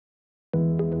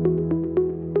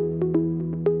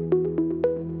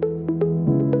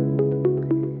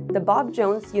Bob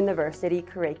Jones University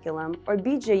Curriculum, or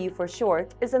BJU for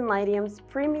short, is Enlighteum's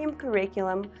premium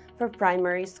curriculum for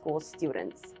primary school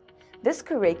students. This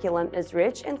curriculum is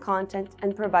rich in content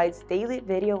and provides daily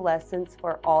video lessons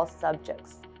for all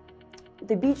subjects.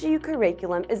 The BJU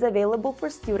curriculum is available for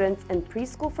students in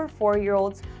preschool for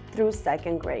 4-year-olds through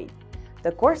 2nd grade.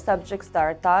 The core subjects that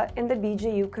are taught in the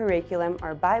BJU curriculum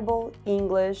are Bible,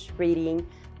 English, reading,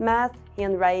 math,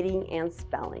 handwriting, and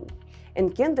spelling. In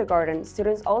kindergarten,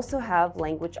 students also have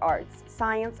language arts,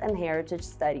 science, and heritage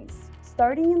studies.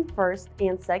 Starting in 1st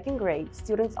and 2nd grade,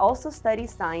 students also study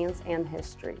science and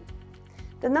history.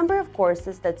 The number of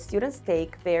courses that students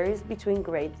take varies between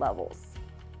grade levels.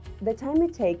 The time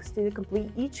it takes to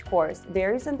complete each course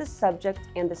varies in the subject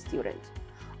and the student.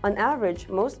 On average,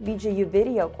 most BJU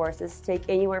video courses take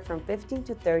anywhere from 15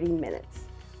 to 30 minutes.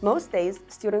 Most days,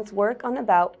 students work on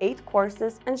about 8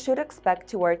 courses and should expect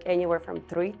to work anywhere from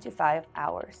 3 to 5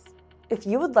 hours. If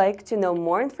you would like to know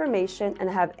more information and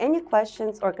have any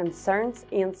questions or concerns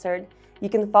answered, you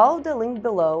can follow the link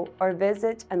below or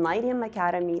visit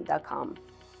enlighteumacademy.com.